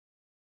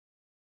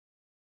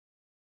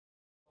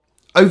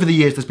Over the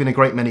years, there's been a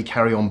great many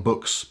Carry On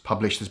books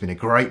published. There's been a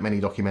great many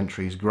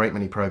documentaries, a great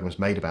many programs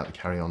made about the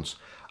Carry Ons.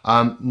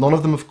 None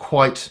of them have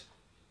quite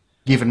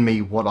given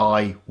me what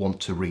I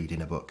want to read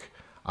in a book.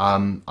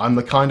 I'm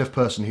the kind of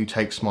person who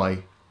takes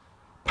my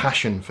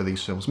passion for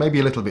these films maybe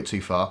a little bit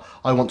too far.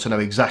 I want to know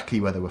exactly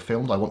where they were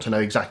filmed. I want to know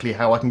exactly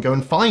how I can go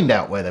and find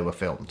out where they were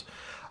filmed.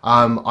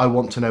 I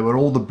want to know where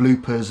all the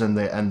bloopers and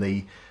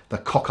the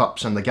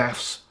cock-ups and the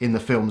gaffes in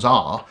the films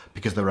are,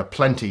 because there are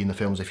plenty in the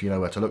films if you know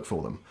where to look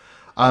for them.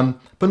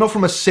 But not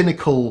from a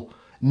cynical,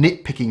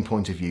 nitpicking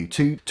point of view,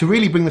 to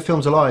really bring the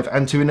films alive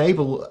and to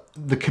enable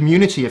the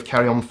community of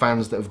Carry On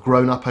fans that have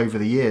grown up over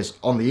the years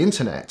on the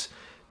internet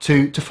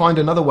to find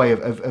another way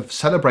of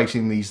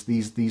celebrating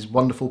these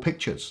wonderful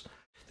pictures.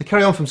 The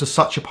Carry On films are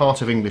such a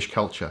part of English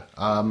culture.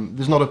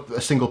 There's not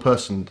a single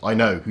person I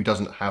know who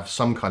doesn't have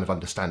some kind of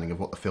understanding of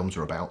what the films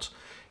are about,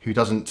 who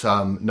doesn't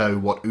know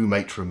what U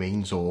Matron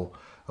means, or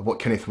what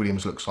Kenneth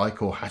Williams looks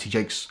like, or Hattie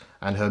Jakes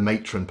and her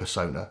matron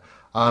persona.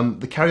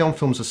 The Carry On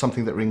films are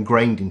something that are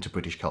ingrained into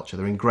British culture.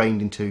 They're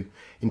ingrained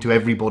into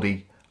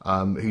everybody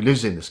who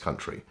lives in this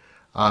country.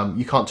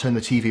 You can't turn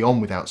the TV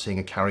on without seeing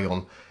a Carry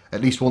On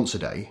at least once a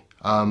day.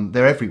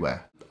 They're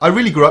everywhere. I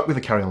really grew up with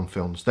the Carry On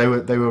films. They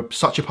were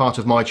such a part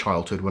of my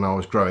childhood when I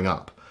was growing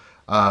up.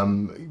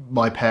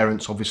 My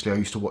parents, obviously, I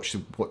used to watch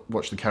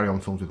the Carry On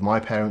films with my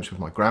parents, with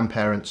my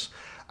grandparents,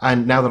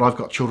 and now that I've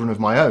got children of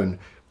my own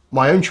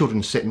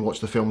children sit and watch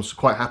the films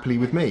quite happily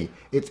with me.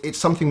 It's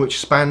something which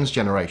spans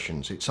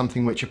generations. It's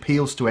something which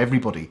appeals to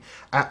everybody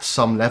at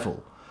some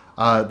level.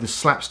 There's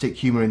slapstick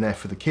humour in there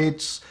for the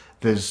kids.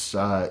 There's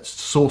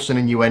sauce and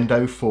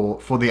innuendo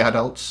for the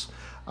adults.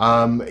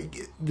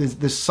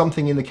 There's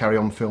something in the Carry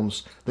On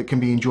films that can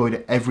be enjoyed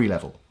at every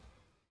level.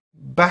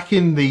 Back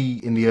in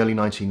the early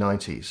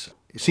 1990s,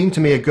 it seemed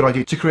to me a good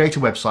idea to create a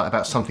website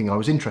about something I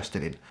was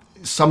interested in.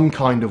 Some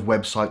kind of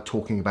website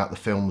talking about the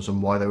films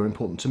and why they were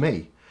important to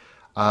me.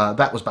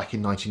 That was back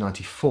in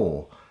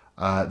 1994.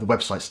 The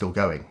website's still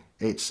going.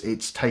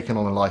 It's taken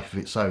on a life of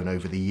its own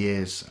over the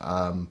years.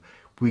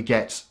 We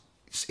get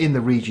in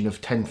the region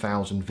of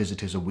 10,000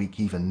 visitors a week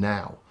even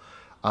now.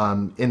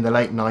 In the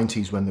late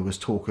 90s, when there was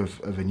talk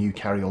of a new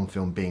Carry On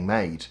film being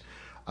made,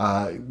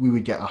 we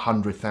would get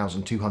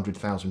 100,000,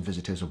 200,000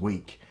 visitors a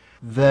week.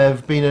 There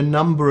have been a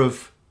number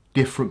of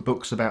different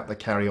books about the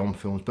Carry On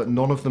films, but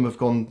none of them have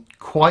gone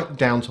quite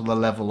down to the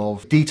level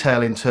of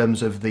detail in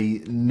terms of the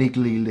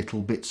niggly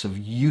little bits of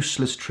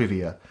useless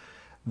trivia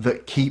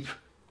that keep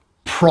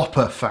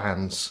proper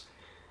fans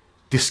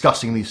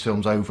discussing these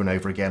films over and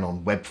over again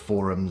on web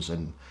forums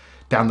and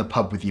down the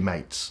pub with your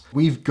mates.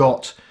 We've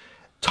got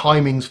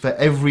timings for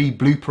every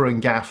blooper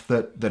and gaff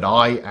that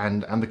I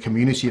and the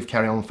community of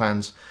Carry On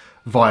fans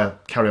via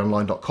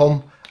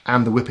carryonline.com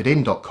and the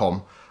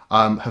whippedin.com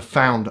have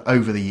found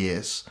over the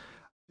years.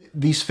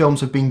 These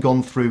films have been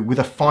gone through with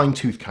a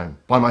fine-tooth comb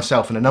by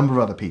myself and a number of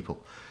other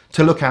people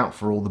to look out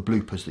for all the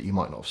bloopers that you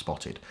might not have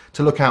spotted,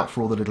 to look out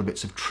for all the little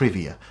bits of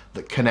trivia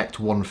that connect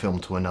one film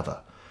to another,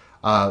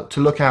 to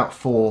look out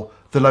for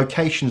the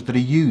locations that are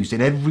used in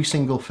every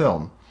single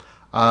film.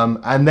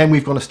 And then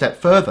we've gone a step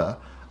further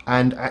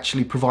and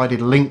actually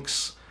provided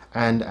links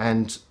and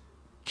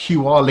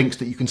QR links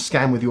that you can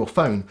scan with your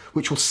phone,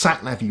 which will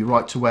sat-nav you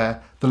right to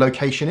where the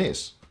location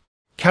is.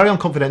 Carry On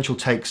Confidential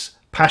takes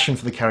passion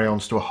for the Carry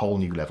Ons to a whole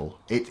new level.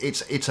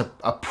 It's a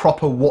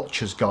proper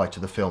watcher's guide to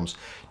the films,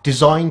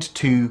 designed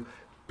to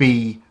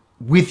be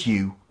with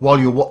you while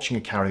you're watching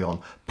a Carry On,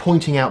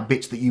 pointing out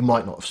bits that you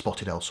might not have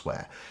spotted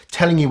elsewhere,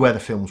 telling you where the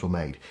films were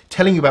made,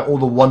 telling you about all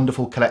the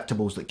wonderful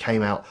collectibles that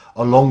came out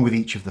along with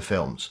each of the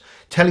films,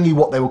 telling you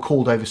what they were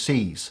called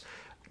overseas.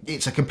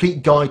 It's a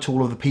complete guide to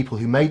all of the people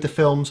who made the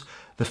films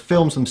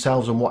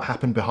themselves and what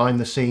happened behind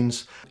the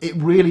scenes. It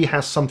really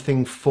has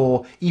something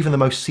for even the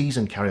most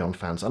seasoned Carry On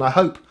fans, and I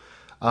hope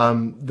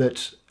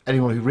that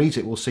anyone who reads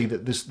it will see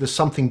that there's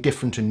something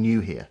different and new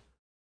here.